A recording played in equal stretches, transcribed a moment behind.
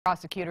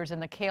Prosecutors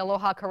in the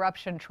Kealoha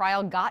corruption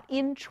trial got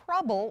in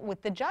trouble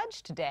with the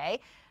judge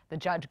today. The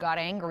judge got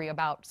angry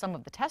about some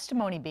of the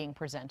testimony being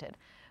presented.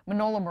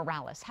 Manolo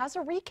Morales has a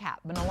recap.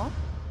 Manolo?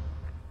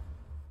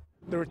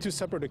 There were two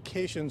separate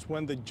occasions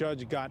when the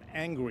judge got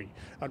angry,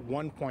 at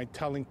one point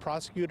telling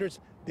prosecutors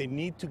they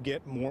need to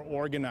get more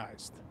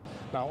organized.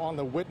 Now, on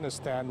the witness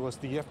stand was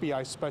the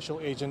FBI Special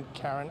Agent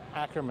Karen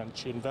Ackerman.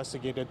 She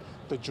investigated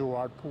the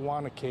Gerard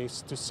Puana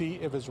case to see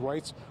if his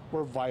rights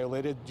were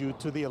violated due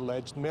to the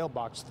alleged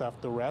mailbox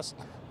theft arrest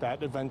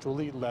that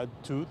eventually led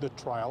to the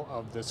trial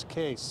of this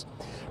case.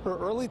 Her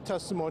early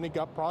testimony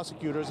got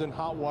prosecutors in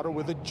hot water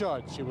with the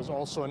judge. She was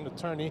also an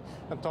attorney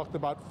and talked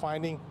about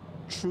finding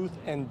truth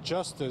and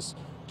justice.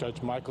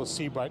 Judge Michael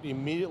Seabright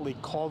immediately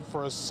called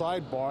for a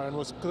sidebar and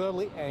was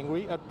clearly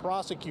angry at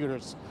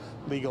prosecutors.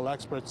 Legal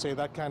experts say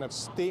that kind of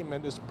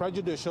statement is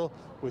prejudicial,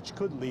 which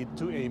could lead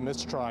to a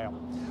mistrial.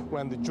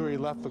 When the jury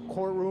left the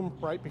courtroom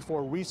right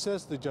before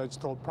recess, the judge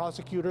told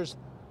prosecutors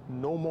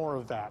no more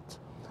of that.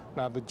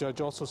 Now, the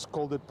judge also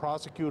scolded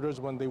prosecutors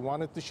when they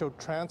wanted to show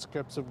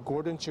transcripts of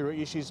Gordon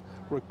Shiraishi's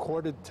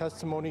recorded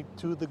testimony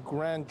to the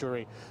grand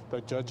jury. The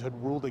judge had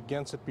ruled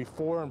against it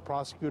before, and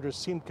prosecutors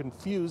seemed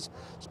confused.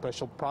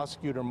 Special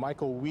Prosecutor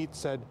Michael Wheat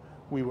said,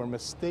 "We were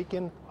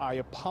mistaken. I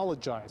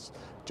apologize."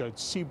 Judge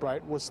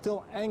Seabright was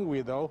still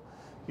angry, though.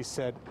 He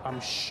said, "I'm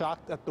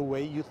shocked at the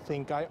way you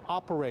think I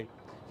operate."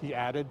 He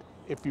added,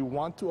 "If you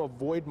want to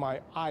avoid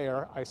my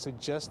ire, I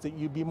suggest that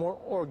you be more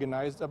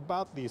organized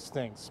about these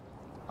things."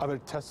 Other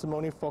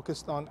testimony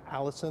focused on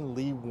Allison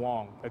Lee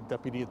Wong. A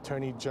deputy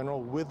attorney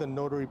general with the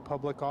notary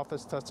public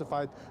office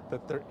testified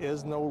that there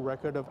is no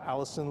record of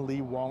Allison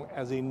Lee Wong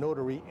as a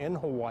notary in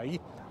Hawaii.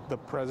 The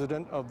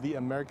president of the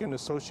American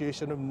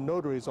Association of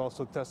Notaries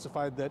also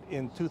testified that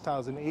in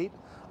 2008,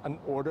 an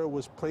order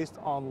was placed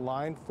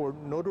online for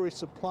notary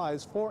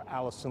supplies for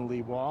Allison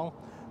Lee Wong.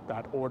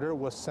 That order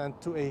was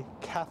sent to a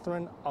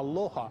Catherine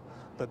Aloha,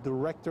 the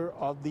director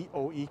of the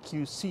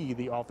OEQC,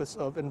 the Office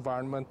of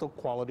Environmental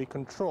Quality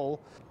Control.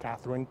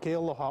 Catherine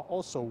Kealoha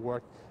also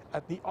worked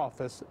at the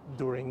office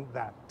during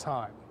that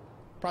time.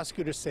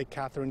 Prosecutors say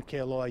Catherine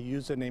Kealoha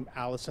used the name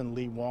Allison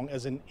Lee Wong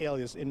as an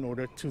alias in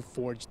order to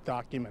forge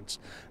documents.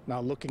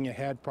 Now, looking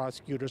ahead,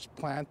 prosecutors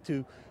plan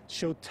to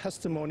show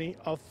testimony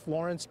of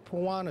Florence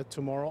Puana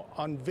tomorrow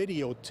on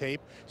videotape.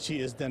 She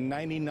is the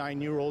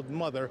 99-year-old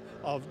mother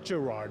of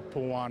Gerard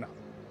Puana.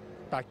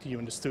 Back to you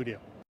in the studio.